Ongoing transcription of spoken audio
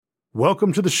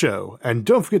Welcome to the show, and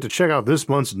don't forget to check out this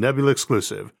month's Nebula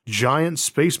exclusive, Giant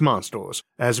Space Monsters,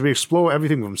 as we explore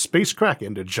everything from space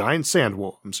kraken to giant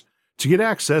sandworms. To get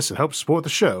access and help support the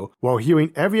show while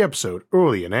hearing every episode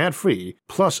early and ad-free,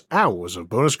 plus hours of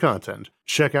bonus content,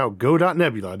 check out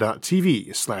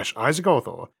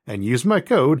go.nebula.tv/IsaacArthur and use my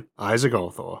code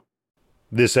IsaacArthur.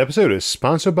 This episode is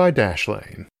sponsored by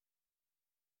Dashlane.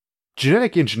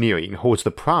 Genetic engineering holds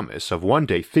the promise of one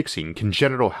day fixing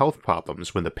congenital health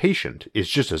problems when the patient is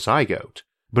just a zygote.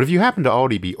 But if you happen to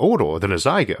already be older than a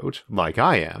zygote, like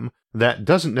I am, that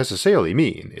doesn't necessarily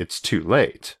mean it's too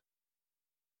late.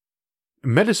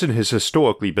 Medicine has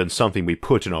historically been something we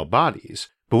put in our bodies,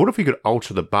 but what if we could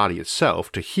alter the body itself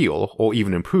to heal or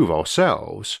even improve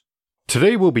ourselves?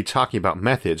 Today we'll be talking about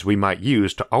methods we might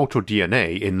use to alter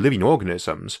DNA in living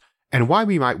organisms, and why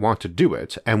we might want to do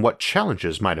it, and what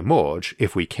challenges might emerge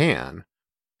if we can.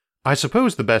 I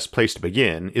suppose the best place to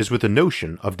begin is with the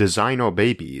notion of designer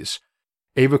babies.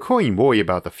 A recurring worry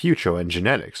about the future and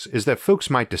genetics is that folks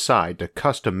might decide to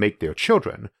custom make their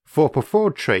children for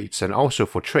preferred traits and also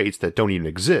for traits that don't even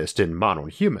exist in modern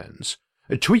humans,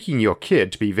 tweaking your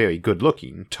kid to be very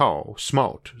good-looking, tall,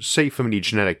 smart, safe from any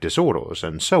genetic disorders,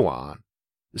 and so on.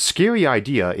 Scary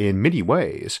idea in many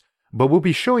ways, but we'll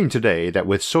be showing today that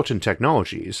with certain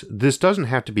technologies, this doesn't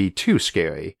have to be too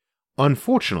scary.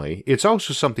 Unfortunately, it's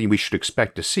also something we should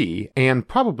expect to see, and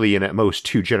probably in at most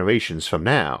 2 generations from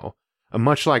now.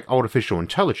 Much like artificial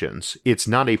intelligence, it's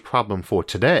not a problem for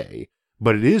today,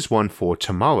 but it is one for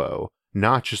tomorrow,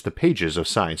 not just the pages of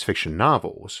science fiction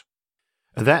novels.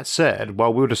 That said,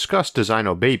 while we'll discuss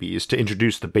designer babies to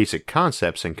introduce the basic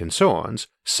concepts and concerns,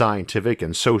 scientific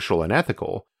and social and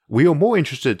ethical, we are more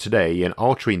interested today in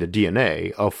altering the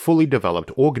DNA of fully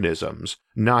developed organisms,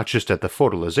 not just at the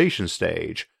fertilization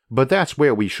stage, but that's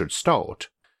where we should start.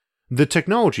 The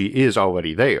technology is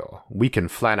already there. We can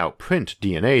flat out print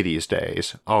DNA these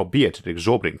days, albeit at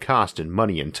exorbitant cost in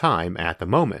money and time at the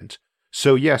moment.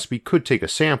 So yes, we could take a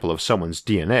sample of someone's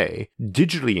DNA,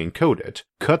 digitally encode it,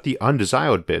 cut the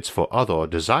undesired bits for other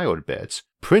desired bits,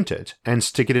 print it, and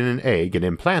stick it in an egg and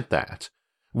implant that.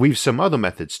 We've some other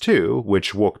methods too,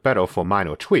 which work better for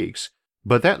minor tweaks,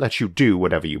 but that lets you do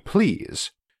whatever you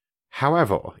please.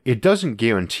 However, it doesn't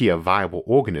guarantee a viable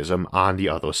organism on the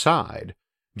other side.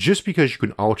 Just because you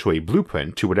can alter a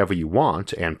blueprint to whatever you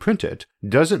want and print it,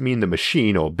 doesn't mean the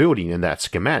machine or building in that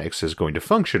schematics is going to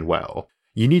function well.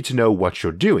 You need to know what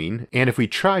you're doing, and if we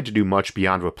tried to do much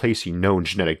beyond replacing known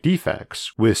genetic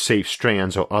defects with safe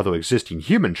strands or other existing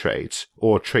human traits,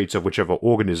 or traits of whichever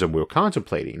organism we're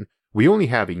contemplating, we only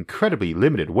have incredibly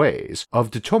limited ways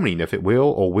of determining if it will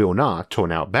or will not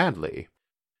turn out badly.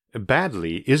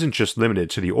 Badly isn't just limited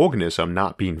to the organism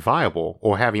not being viable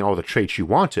or having all the traits you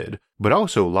wanted, but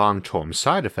also long-term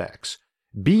side effects.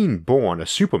 Being born a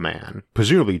Superman,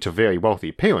 presumably to very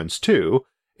wealthy parents too,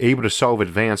 able to solve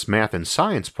advanced math and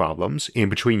science problems in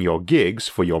between your gigs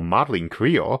for your modeling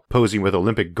career, posing with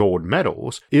Olympic gold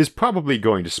medals, is probably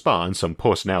going to spawn some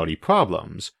personality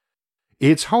problems.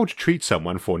 It's hard to treat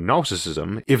someone for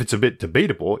narcissism if it's a bit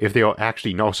debatable if they are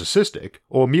actually narcissistic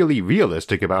or merely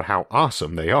realistic about how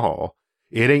awesome they are.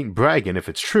 It ain't bragging if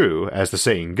it's true, as the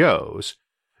saying goes.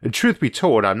 Truth be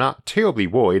told, I'm not terribly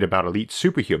worried about elite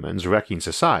superhumans wrecking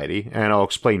society, and I'll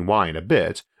explain why in a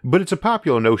bit, but it's a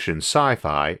popular notion in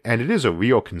sci-fi, and it is a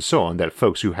real concern that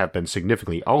folks who have been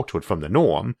significantly altered from the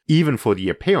norm, even for the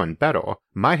apparent better,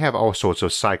 might have all sorts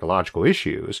of psychological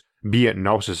issues, be it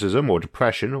narcissism or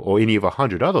depression or any of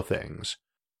 100 other things.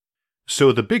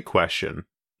 So the big question,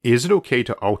 is it okay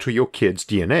to alter your kid's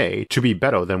DNA to be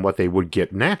better than what they would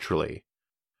get naturally?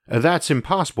 That's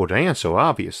impossible to answer,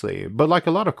 obviously, but like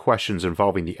a lot of questions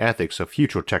involving the ethics of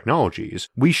future technologies,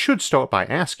 we should start by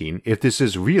asking if this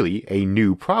is really a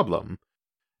new problem.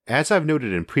 As I've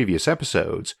noted in previous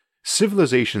episodes,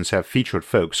 civilizations have featured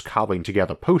folks cobbling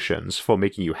together potions for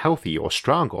making you healthy or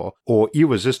stronger or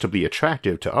irresistibly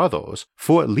attractive to others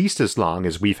for at least as long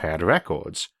as we've had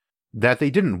records. That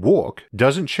they didn't work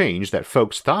doesn't change that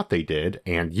folks thought they did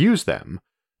and used them.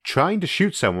 Trying to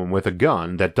shoot someone with a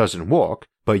gun that doesn't work,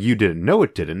 but you didn't know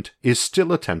it didn't, is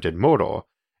still attempted murder,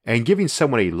 and giving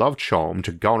someone a love charm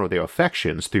to garner their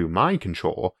affections through mind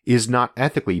control is not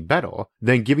ethically better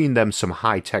than giving them some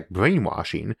high-tech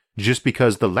brainwashing just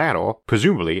because the latter,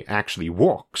 presumably, actually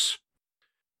works.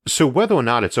 So whether or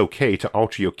not it's okay to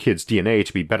alter your kid's DNA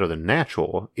to be better than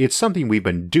natural, it's something we've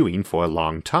been doing for a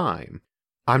long time.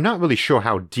 I'm not really sure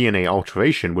how DNA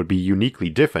alteration would be uniquely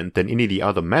different than any of the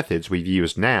other methods we've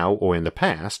used now or in the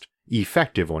past,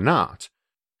 effective or not.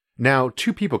 Now,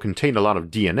 two people contain a lot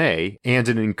of DNA, and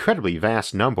an incredibly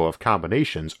vast number of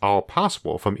combinations are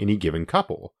possible from any given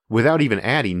couple, without even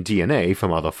adding DNA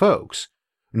from other folks.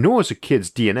 Nor is a kid's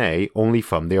DNA only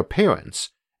from their parents.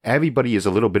 Everybody is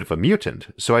a little bit of a mutant,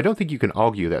 so I don't think you can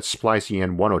argue that splicing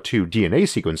in one or two DNA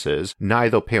sequences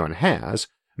neither parent has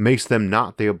makes them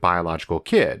not their biological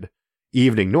kid,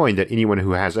 even ignoring that anyone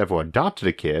who has ever adopted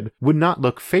a kid would not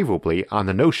look favorably on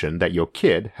the notion that your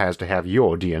kid has to have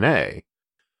your DNA.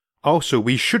 Also,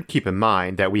 we should keep in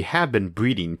mind that we have been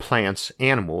breeding plants,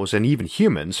 animals, and even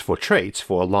humans for traits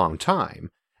for a long time,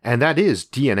 and that is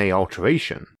DNA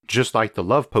alteration, just like the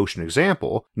love potion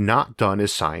example, not done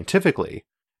as scientifically.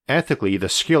 Ethically, the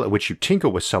skill at which you tinker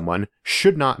with someone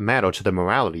should not matter to the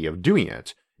morality of doing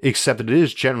it, except that it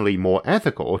is generally more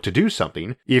ethical to do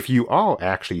something if you are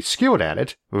actually skilled at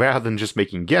it, rather than just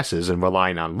making guesses and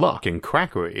relying on luck and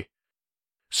quackery.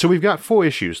 So we've got 4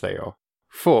 issues there.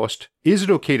 First, is it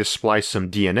okay to splice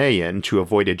some DNA in to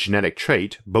avoid a genetic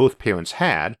trait both parents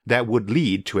had that would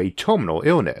lead to a terminal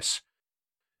illness?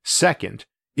 Second,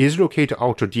 is it okay to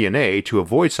alter DNA to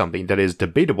avoid something that is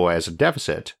debatable as a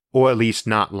deficit, or at least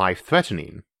not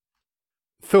life-threatening?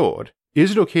 Third,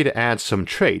 is it okay to add some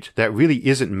trait that really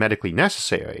isn't medically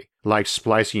necessary, like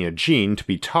splicing a gene to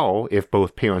be tall if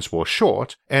both parents were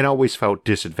short and always felt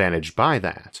disadvantaged by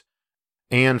that?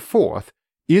 And fourth,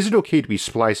 is it okay to be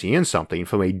splicing in something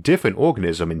from a different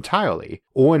organism entirely,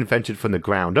 or invented from the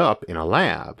ground up in a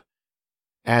lab?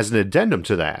 As an addendum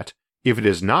to that, if it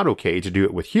is not okay to do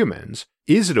it with humans,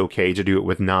 is it okay to do it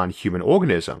with non-human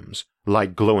organisms,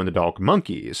 like glow-in-the-dark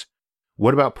monkeys?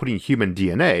 What about putting human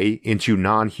DNA into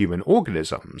non-human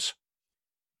organisms?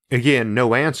 Again,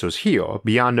 no answers here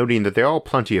beyond noting that there are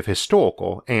plenty of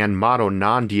historical and modern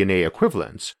non-DNA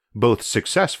equivalents, both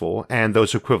successful and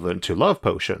those equivalent to love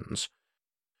potions.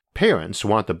 Parents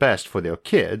want the best for their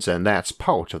kids, and that's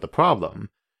part of the problem.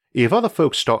 If other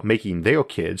folks start making their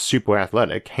kids super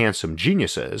athletic, handsome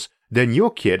geniuses, then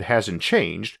your kid hasn't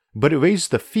changed, but it raises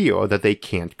the fear that they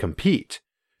can't compete.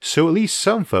 So at least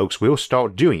some folks will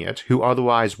start doing it who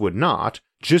otherwise would not,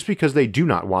 just because they do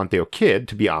not want their kid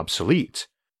to be obsolete.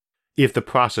 If the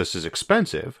process is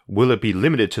expensive, will it be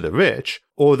limited to the rich,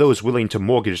 or those willing to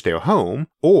mortgage their home,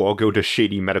 or go to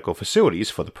shady medical facilities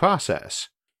for the process?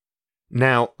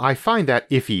 Now, I find that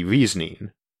iffy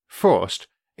reasoning. First,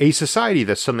 a society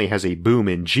that suddenly has a boom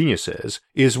in geniuses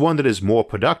is one that is more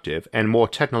productive and more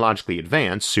technologically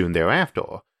advanced soon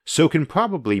thereafter, so can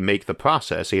probably make the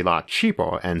process a lot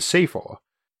cheaper and safer.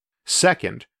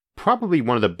 Second, probably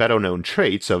one of the better-known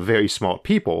traits of very smart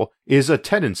people is a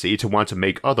tendency to want to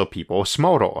make other people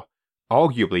smarter.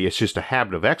 Arguably, it's just a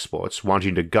habit of experts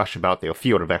wanting to gush about their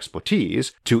field of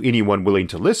expertise to anyone willing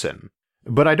to listen.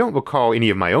 But I don't recall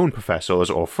any of my own professors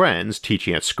or friends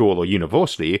teaching at school or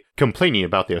university complaining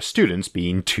about their students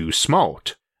being too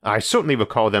smart. I certainly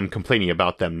recall them complaining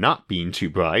about them not being too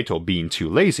bright or being too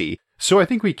lazy, so I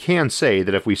think we can say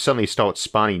that if we suddenly start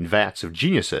spawning vats of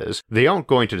geniuses, they aren't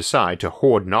going to decide to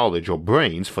hoard knowledge or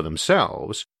brains for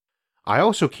themselves. I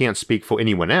also can't speak for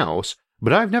anyone else,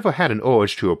 but I've never had an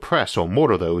urge to oppress or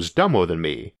murder those dumber than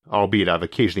me, albeit I've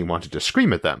occasionally wanted to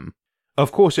scream at them.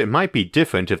 Of course, it might be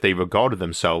different if they regarded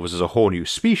themselves as a whole new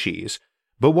species,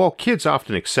 but while kids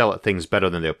often excel at things better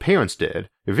than their parents did,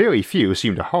 very few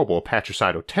seem to harbor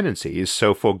patricidal tendencies,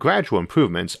 so for gradual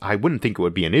improvements I wouldn't think it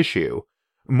would be an issue.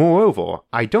 Moreover,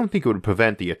 I don't think it would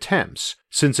prevent the attempts,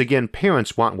 since again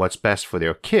parents want what's best for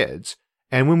their kids,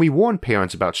 and when we warn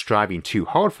parents about striving too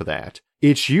hard for that,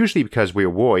 it's usually because we're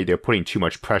worried they're putting too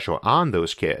much pressure on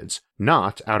those kids,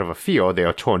 not out of a fear they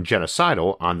are turned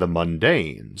genocidal on the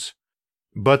mundanes.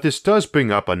 But this does bring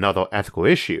up another ethical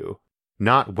issue.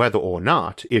 Not whether or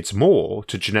not it's moral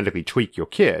to genetically tweak your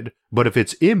kid, but if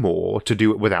it's immoral to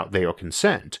do it without their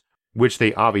consent, which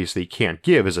they obviously can't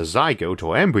give as a zygote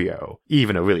or embryo,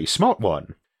 even a really smart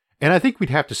one. And I think we'd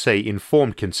have to say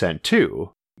informed consent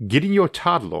too. Getting your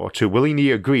toddler to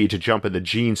willingly agree to jump in the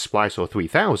Gene Splicer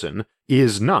 3000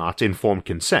 is not informed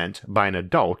consent by an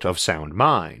adult of sound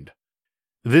mind.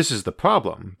 This is the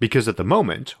problem, because at the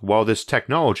moment, while this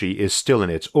technology is still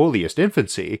in its earliest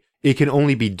infancy, it can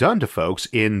only be done to folks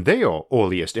in their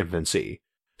earliest infancy,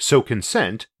 so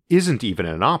consent isn't even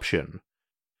an option.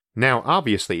 Now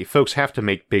obviously, folks have to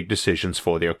make big decisions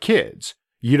for their kids.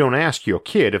 You don't ask your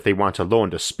kid if they want to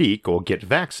learn to speak or get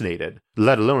vaccinated,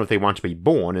 let alone if they want to be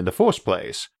born in the first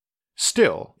place.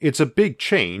 Still, it's a big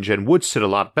change and would sit a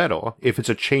lot better if it's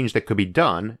a change that could be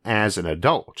done as an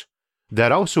adult.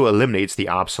 That also eliminates the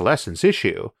obsolescence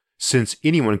issue, since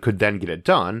anyone could then get it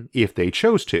done if they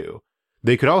chose to.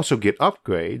 They could also get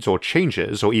upgrades or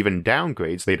changes or even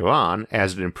downgrades later on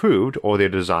as it improved or their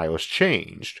desires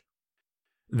changed.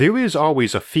 There is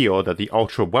always a fear that the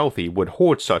ultra-wealthy would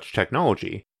hoard such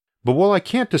technology, but while I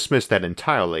can't dismiss that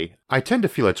entirely, I tend to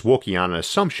feel it's working on an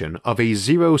assumption of a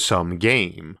zero-sum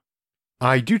game.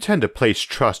 I do tend to place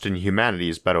trust in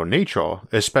humanity's better nature,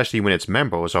 especially when its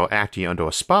members are acting under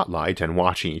a spotlight and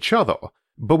watching each other,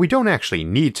 but we don't actually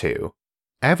need to.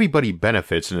 Everybody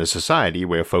benefits in a society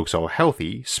where folks are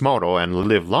healthy, smarter, and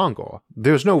live longer.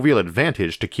 There's no real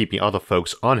advantage to keeping other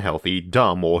folks unhealthy,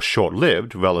 dumb, or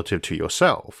short-lived relative to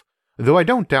yourself. Though I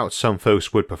don't doubt some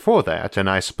folks would prefer that, and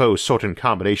I suppose certain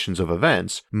combinations of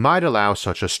events might allow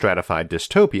such a stratified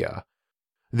dystopia.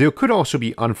 There could also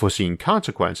be unforeseen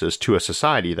consequences to a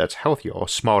society that's healthier,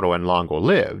 smarter, and longer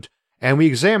lived, and we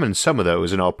examined some of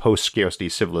those in our post-scarcity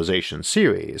civilization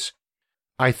series.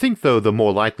 I think though the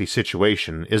more likely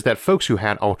situation is that folks who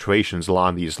had alterations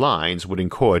along these lines would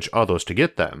encourage others to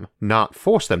get them, not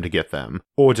force them to get them,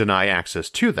 or deny access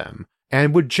to them,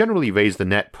 and would generally raise the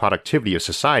net productivity of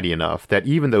society enough that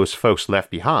even those folks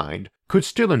left behind could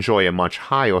still enjoy a much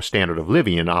higher standard of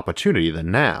living and opportunity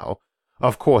than now.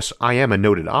 Of course, I am a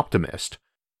noted optimist.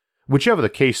 Whichever the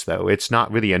case though, it's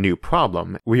not really a new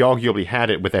problem. We arguably had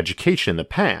it with education in the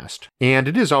past, and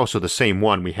it is also the same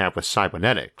one we have with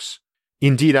cybernetics.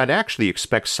 Indeed, I'd actually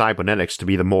expect cybernetics to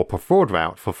be the more preferred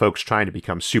route for folks trying to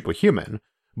become superhuman,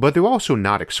 but they're also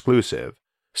not exclusive.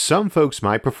 Some folks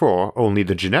might prefer only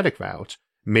the genetic route,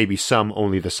 maybe some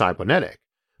only the cybernetic,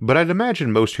 but I'd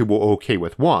imagine most who were okay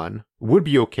with one would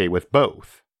be okay with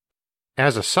both.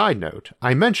 As a side note,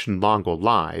 I mentioned longer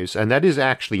lives, and that is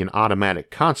actually an automatic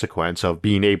consequence of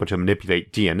being able to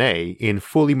manipulate DNA in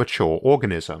fully mature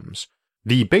organisms.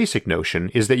 The basic notion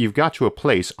is that you've got to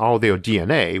replace all their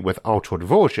DNA with altered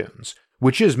versions,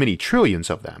 which is many trillions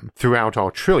of them, throughout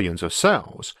our trillions of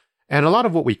cells, and a lot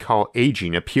of what we call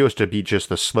aging appears to be just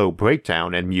the slow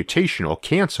breakdown and mutation or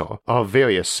cancer of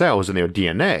various cells in their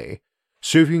DNA,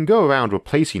 so if you can go around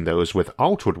replacing those with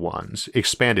altered ones,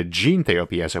 expanded gene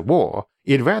therapy as it were,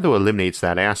 it rather eliminates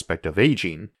that aspect of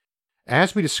aging.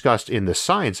 As we discussed in The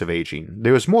Science of Aging,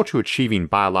 there is more to achieving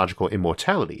biological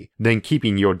immortality than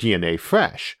keeping your DNA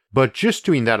fresh, but just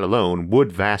doing that alone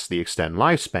would vastly extend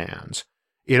lifespans.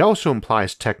 It also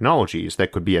implies technologies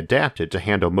that could be adapted to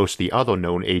handle most of the other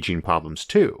known aging problems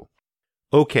too.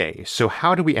 Okay, so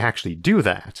how do we actually do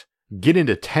that? Get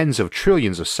into tens of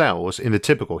trillions of cells in the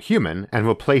typical human and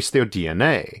replace their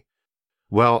DNA?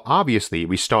 Well, obviously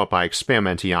we start by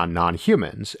experimenting on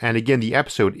non-humans, and again the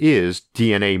episode is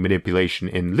DNA manipulation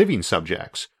in living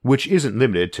subjects, which isn't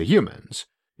limited to humans.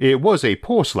 It was a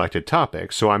poor selected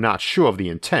topic, so I'm not sure of the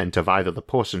intent of either the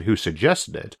person who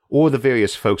suggested it or the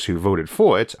various folks who voted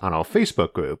for it on our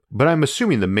Facebook group, but I'm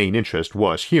assuming the main interest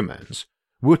was humans.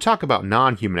 We'll talk about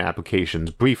non-human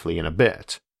applications briefly in a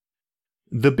bit.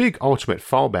 The big ultimate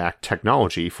fallback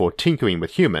technology for tinkering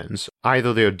with humans,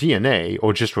 either their DNA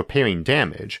or just repairing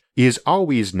damage, is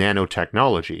always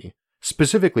nanotechnology,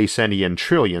 specifically sending in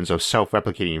trillions of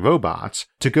self-replicating robots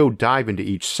to go dive into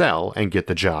each cell and get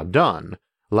the job done,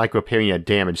 like repairing a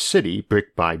damaged city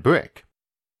brick by brick.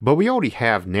 But we already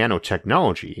have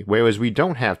nanotechnology, whereas we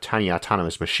don't have tiny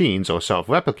autonomous machines or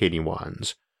self-replicating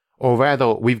ones. Or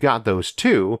rather, we've got those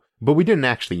too, but we didn't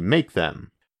actually make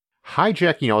them.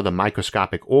 Hijacking all the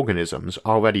microscopic organisms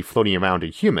already floating around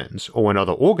in humans or in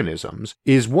other organisms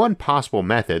is one possible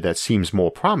method that seems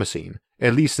more promising,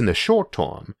 at least in the short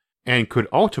term, and could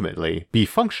ultimately be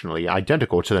functionally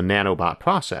identical to the nanobot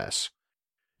process.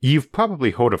 You've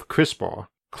probably heard of CRISPR,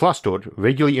 clustered,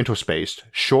 regularly interspaced,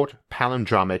 short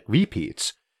palindromic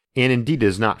repeats, and indeed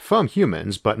is not from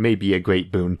humans but may be a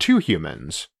great boon to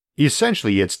humans.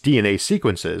 Essentially, it's DNA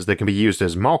sequences that can be used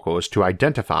as markers to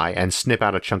identify and snip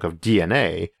out a chunk of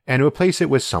DNA and replace it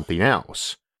with something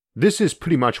else. This is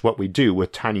pretty much what we do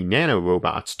with tiny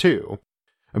nanorobots too.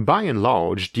 By and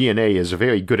large, DNA is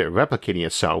very good at replicating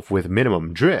itself with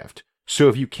minimum drift, so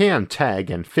if you can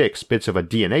tag and fix bits of a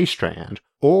DNA strand,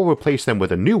 or replace them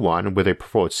with a new one with a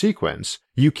preferred sequence,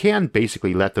 you can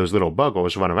basically let those little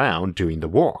buggers run around doing the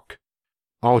work.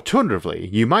 Alternatively,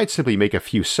 you might simply make a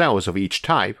few cells of each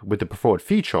type with the preferred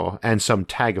feature and some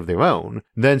tag of their own,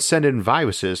 then send in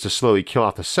viruses to slowly kill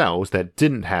off the cells that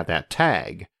didn't have that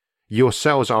tag. Your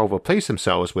cells all replace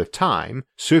themselves with time,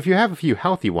 so if you have a few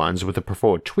healthy ones with the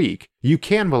preferred tweak, you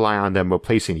can rely on them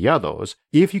replacing the others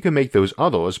if you can make those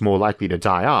others more likely to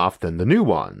die off than the new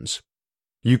ones.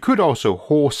 You could also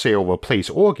wholesale replace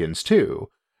organs too.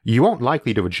 You aren't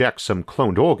likely to reject some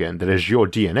cloned organ that is your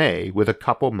DNA with a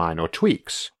couple minor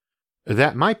tweaks.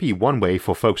 That might be one way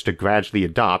for folks to gradually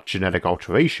adopt genetic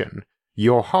alteration.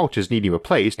 your heart is needing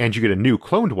replaced and you get a new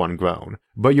cloned one grown,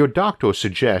 but your doctor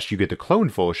suggests you get the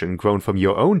cloned version grown from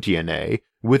your own DNA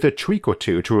with a tweak or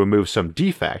two to remove some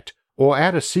defect or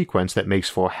add a sequence that makes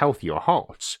for healthier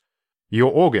hearts.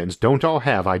 Your organs don't all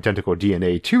have identical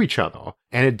DNA to each other,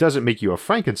 and it doesn't make you a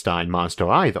Frankenstein monster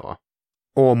either.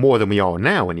 Or more than we are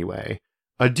now anyway.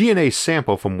 A DNA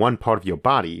sample from one part of your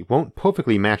body won't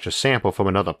perfectly match a sample from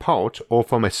another part or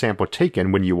from a sample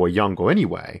taken when you were younger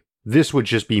anyway. This would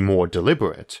just be more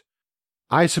deliberate.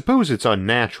 I suppose it's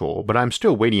unnatural, but I'm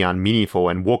still waiting on meaningful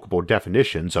and workable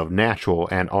definitions of natural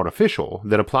and artificial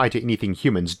that apply to anything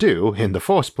humans do in the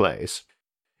first place.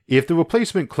 If the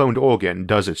replacement cloned organ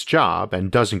does its job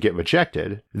and doesn't get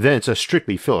rejected, then it's a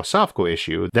strictly philosophical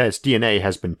issue that its DNA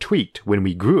has been tweaked when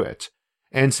we grew it.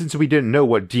 And since we didn't know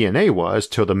what DNA was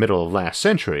till the middle of last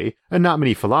century, not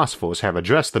many philosophers have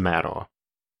addressed the matter.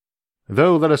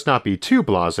 Though let us not be too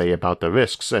blasé about the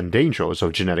risks and dangers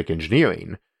of genetic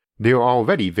engineering. They are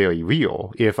already very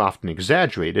real, if often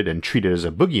exaggerated and treated as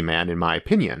a boogeyman in my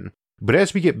opinion, but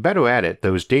as we get better at it,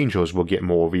 those dangers will get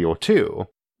more real too.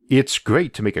 It's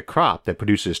great to make a crop that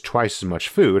produces twice as much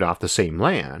food off the same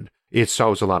land. It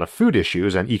solves a lot of food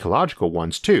issues and ecological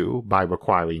ones too, by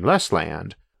requiring less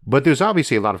land. But there's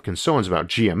obviously a lot of concerns about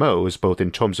GMOs both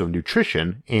in terms of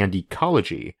nutrition and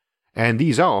ecology, and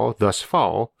these are, thus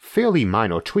far, fairly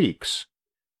minor tweaks.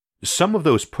 Some of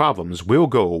those problems will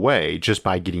go away just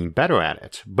by getting better at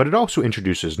it, but it also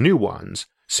introduces new ones,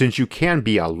 since you can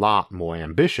be a lot more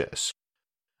ambitious.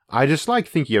 I dislike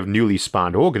thinking of newly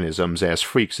spawned organisms as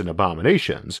freaks and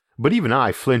abominations, but even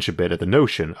I flinch a bit at the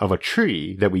notion of a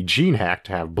tree that we gene-hack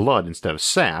to have blood instead of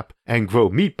sap and grow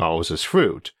meatballs as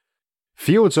fruit.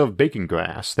 Fields of bacon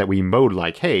grass that we mowed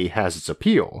like hay has its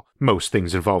appeal, most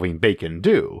things involving bacon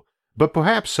do, but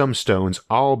perhaps some stones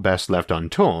are best left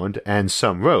unturned and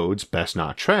some roads best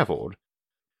not traveled.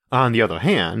 On the other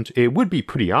hand, it would be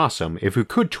pretty awesome if we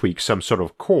could tweak some sort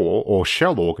of core or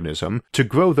shell organism to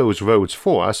grow those roads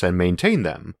for us and maintain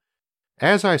them.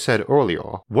 As I said earlier,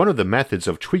 one of the methods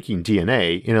of tweaking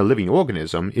DNA in a living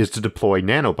organism is to deploy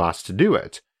nanobots to do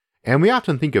it, and we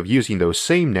often think of using those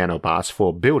same nanobots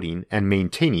for building and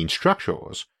maintaining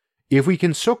structures. If we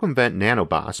can circumvent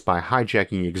nanobots by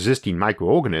hijacking existing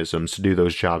microorganisms to do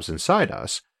those jobs inside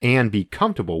us, and be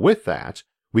comfortable with that,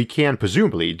 we can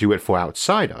presumably do it for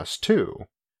outside us too.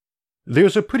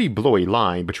 There's a pretty blurry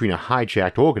line between a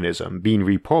hijacked organism being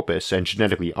repurposed and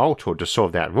genetically altered to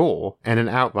serve that role and an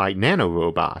outright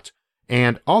nanorobot,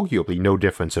 and arguably no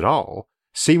difference at all,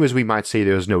 same as we might say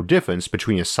there's no difference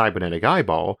between a cybernetic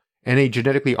eyeball and a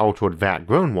genetically altered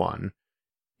vat-grown one.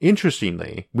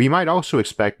 Interestingly, we might also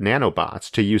expect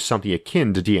nanobots to use something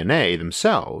akin to DNA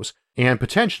themselves, and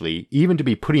potentially even to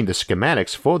be putting the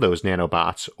schematics for those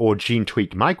nanobots or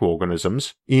gene-tweaked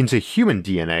microorganisms into human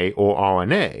DNA or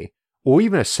RNA, or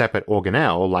even a separate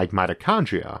organelle like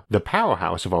mitochondria, the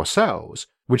powerhouse of our cells,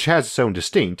 which has its own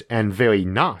distinct and very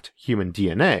not human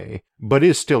DNA, but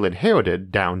is still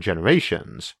inherited down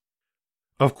generations.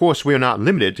 Of course, we are not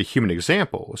limited to human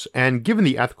examples, and given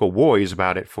the ethical worries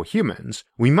about it for humans,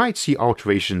 we might see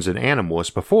alterations in animals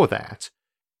before that.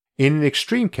 In an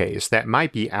extreme case, that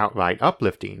might be outright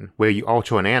uplifting, where you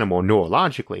alter an animal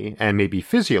neurologically and maybe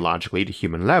physiologically to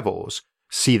human levels.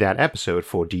 See that episode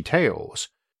for details.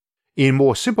 In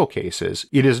more simple cases,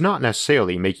 it is not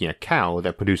necessarily making a cow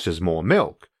that produces more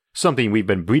milk, something we've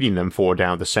been breeding them for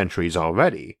down the centuries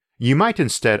already. You might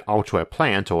instead alter a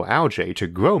plant or algae to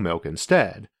grow milk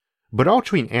instead. But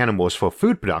altering animals for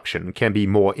food production can be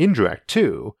more indirect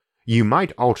too. You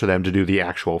might alter them to do the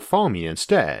actual farming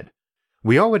instead.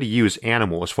 We already use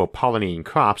animals for pollinating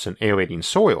crops and aerating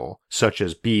soil, such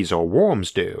as bees or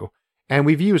worms do, and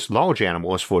we've used large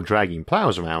animals for dragging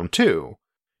plows around too.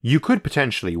 You could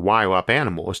potentially wire up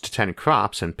animals to tend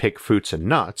crops and pick fruits and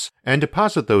nuts, and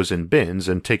deposit those in bins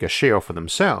and take a share for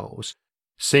themselves.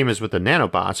 Same as with the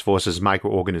nanobots versus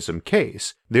microorganism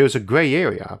case, there's a gray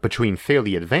area between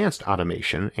fairly advanced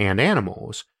automation and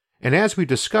animals, and as we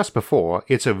discussed before,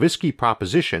 it's a risky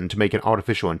proposition to make an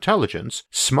artificial intelligence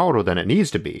smarter than it needs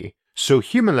to be, so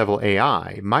human-level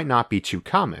AI might not be too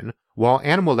common, while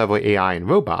animal-level AI and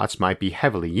robots might be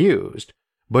heavily used.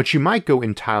 But you might go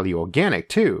entirely organic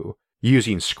too,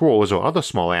 using squirrels or other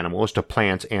small animals to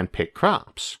plant and pick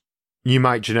crops. You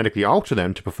might genetically alter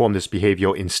them to perform this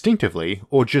behavior instinctively,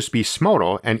 or just be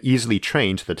smarter and easily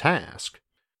trained to the task.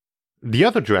 The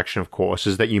other direction, of course,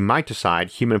 is that you might decide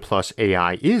human plus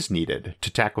AI is needed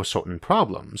to tackle certain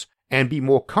problems, and be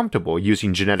more comfortable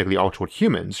using genetically altered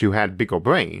humans who had bigger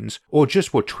brains, or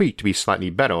just were tweaked to be slightly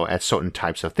better at certain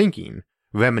types of thinking,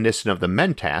 reminiscent of the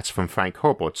mentats from Frank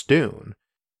Herbert's Dune.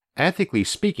 ethically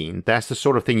speaking, that's the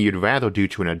sort of thing you'd rather do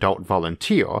to an adult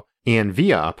volunteer, and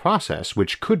via a process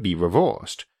which could be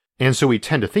reversed. And so we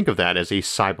tend to think of that as a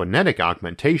cybernetic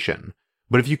augmentation.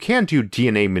 But if you can do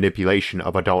DNA manipulation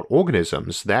of adult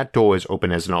organisms, that door is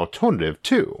open as an alternative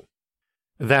too.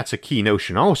 That's a key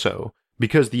notion also,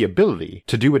 because the ability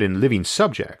to do it in living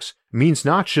subjects means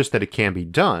not just that it can be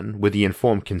done with the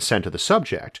informed consent of the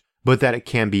subject, but that it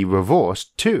can be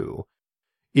reversed too.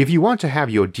 If you want to have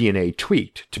your DNA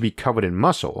tweaked to be covered in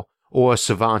muscle, or a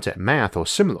savant at math or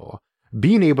similar,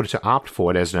 being able to opt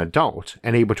for it as an adult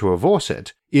and able to reverse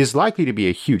it is likely to be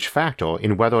a huge factor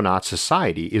in whether or not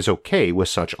society is okay with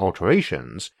such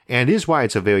alterations, and is why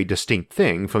it's a very distinct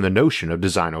thing from the notion of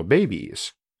designer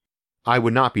babies. I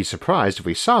would not be surprised if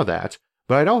we saw that,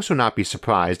 but I'd also not be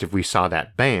surprised if we saw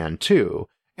that banned too,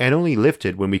 and only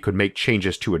lifted when we could make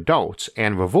changes to adults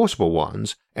and reversible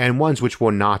ones, and ones which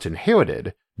were not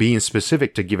inherited, being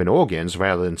specific to given organs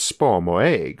rather than sperm or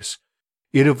eggs.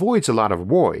 It avoids a lot of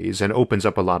worries and opens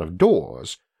up a lot of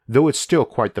doors, though it's still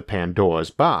quite the Pandora's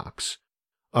box.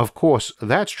 Of course,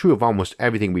 that's true of almost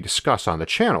everything we discuss on the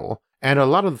channel, and a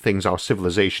lot of the things our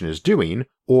civilization is doing,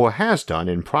 or has done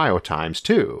in prior times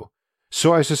too.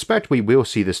 So I suspect we will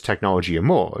see this technology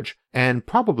emerge, and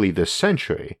probably this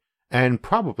century, and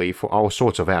probably for all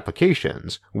sorts of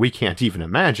applications we can't even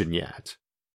imagine yet.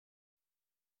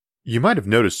 You might have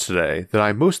noticed today that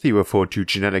I mostly referred to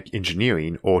genetic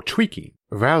engineering or tweaking,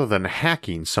 rather than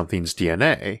hacking something's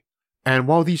DNA, and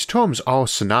while these terms are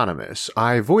synonymous,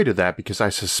 I avoided that because I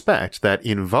suspect that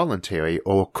involuntary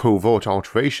or covert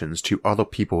alterations to other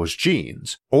people's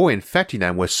genes, or infecting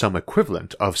them with some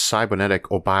equivalent of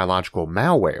cybernetic or biological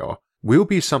malware, will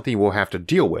be something we'll have to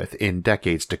deal with in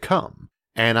decades to come,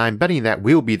 and I'm betting that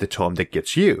will be the term that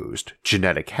gets used,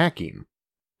 genetic hacking.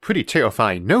 Pretty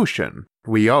terrifying notion.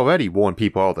 We already warn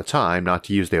people all the time not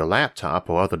to use their laptop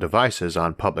or other devices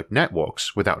on public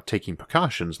networks without taking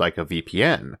precautions like a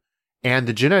VPN, and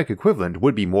the genetic equivalent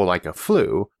would be more like a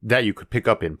flu that you could pick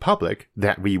up in public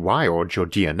that rewired your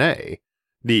DNA.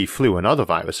 The flu and other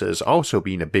viruses also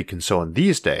being a big concern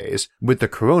these days, with the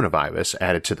coronavirus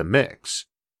added to the mix.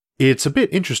 It's a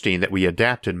bit interesting that we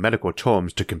adapted medical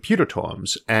terms to computer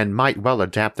terms and might well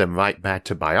adapt them right back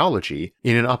to biology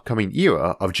in an upcoming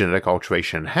era of genetic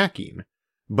alteration and hacking.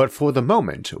 But for the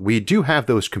moment, we do have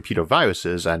those computer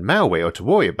viruses and malware to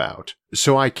worry about,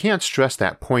 so I can't stress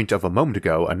that point of a moment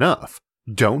ago enough.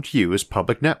 Don't use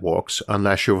public networks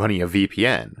unless you're running a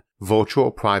VPN,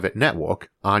 virtual private network,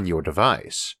 on your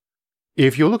device.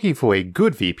 If you're looking for a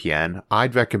good VPN,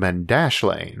 I'd recommend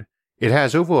Dashlane. It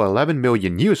has over 11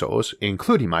 million users,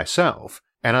 including myself,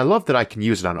 and I love that I can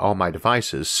use it on all my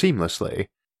devices seamlessly.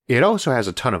 It also has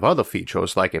a ton of other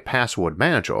features like a password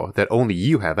manager that only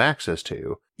you have access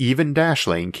to. Even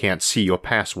Dashlane can't see your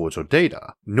passwords or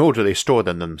data, nor do they store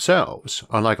them themselves,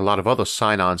 unlike a lot of other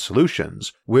sign-on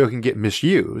solutions where it can get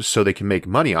misused so they can make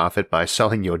money off it by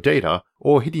selling your data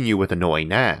or hitting you with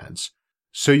annoying ads.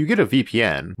 So you get a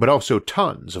VPN, but also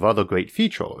tons of other great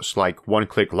features like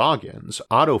one-click logins,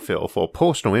 autofill for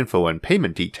personal info and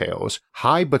payment details,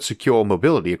 high but secure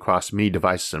mobility across many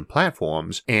devices and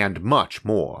platforms, and much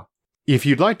more. If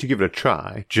you'd like to give it a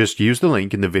try, just use the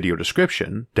link in the video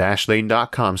description,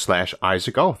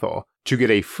 dashlane.com/IsaacArthur, to get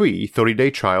a free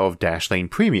 30-day trial of Dashlane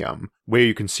Premium, where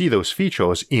you can see those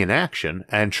features in action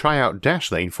and try out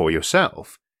Dashlane for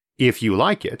yourself. If you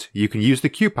like it, you can use the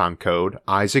coupon code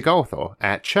IsaacArthur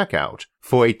at checkout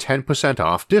for a 10%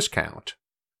 off discount.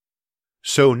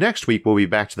 So next week we'll be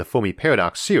back to the Fermi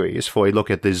Paradox series for a look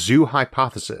at the zoo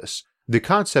hypothesis, the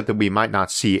concept that we might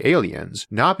not see aliens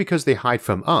not because they hide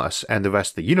from us and the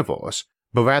rest of the universe,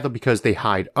 but rather because they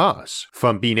hide us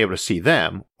from being able to see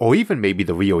them, or even maybe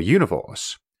the real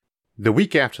universe. The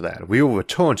week after that, we will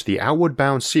return to the Outward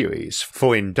Bound series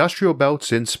for industrial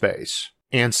belts in space,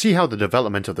 and see how the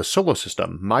development of the solar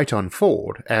system might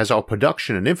unfold as our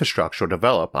production and infrastructure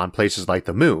develop on places like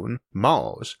the Moon,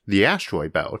 Mars, the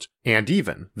asteroid belt, and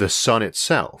even the Sun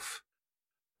itself.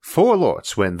 For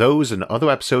alerts when those and other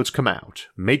episodes come out,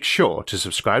 make sure to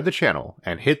subscribe to the channel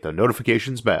and hit the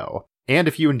notifications bell. And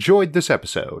if you enjoyed this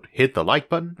episode, hit the like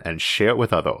button and share it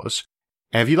with others.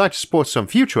 And if you'd like to support some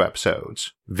future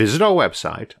episodes, visit our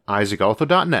website,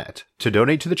 isaacarthur.net, to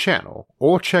donate to the channel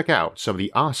or check out some of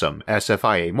the awesome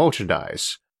SFIA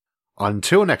merchandise.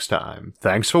 Until next time,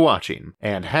 thanks for watching,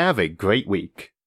 and have a great week.